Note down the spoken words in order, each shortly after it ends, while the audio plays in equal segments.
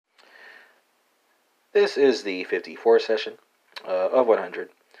This is the 54th session of 100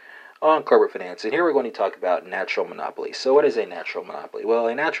 on corporate finance, and here we're going to talk about natural monopoly. So, what is a natural monopoly? Well,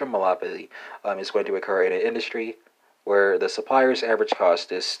 a natural monopoly is going to occur in an industry where the supplier's average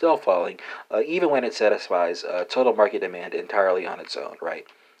cost is still falling, even when it satisfies total market demand entirely on its own, right?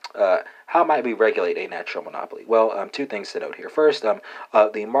 How might we regulate a natural monopoly? Well, two things to note here. First,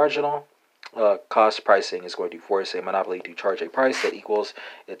 the marginal cost pricing is going to force a monopoly to charge a price that equals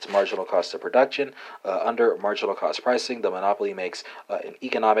its marginal cost of production. Under marginal cost pricing, the monopoly makes an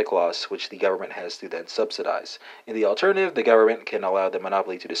economic loss, which the government has to then subsidize. In the alternative, the government can allow the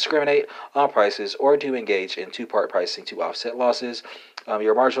monopoly to discriminate on prices or to engage in two-part pricing to offset losses.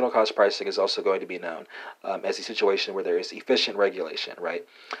 Your marginal cost pricing is also going to be known as a situation where there is efficient regulation, right?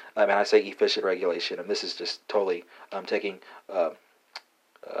 And I say efficient regulation, and this is just totally taking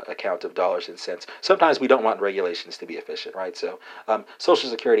account of dollars and cents. Sometimes we don't want regulations to be efficient, right? So Social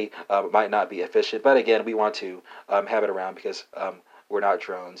Security might not be efficient, but again, we want to have it around because we're not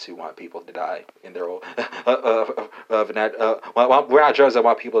drones who want people to die in their old. We're not drones that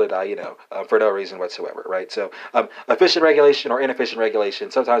want people to die, for no reason whatsoever, right? So efficient regulation or inefficient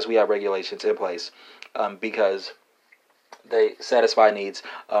regulation. Sometimes we have regulations in place because they satisfy needs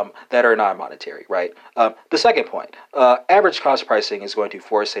that are non-monetary, right? The second point, average cost pricing is going to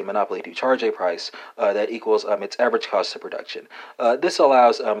force a monopoly to charge a price that equals its average cost of production. This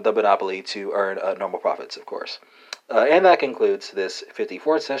allows the monopoly to earn normal profits, of course. And that concludes this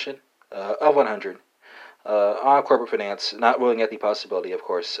 54th session of 100 on corporate finance, not ruling out the possibility, of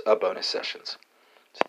course, of bonus sessions.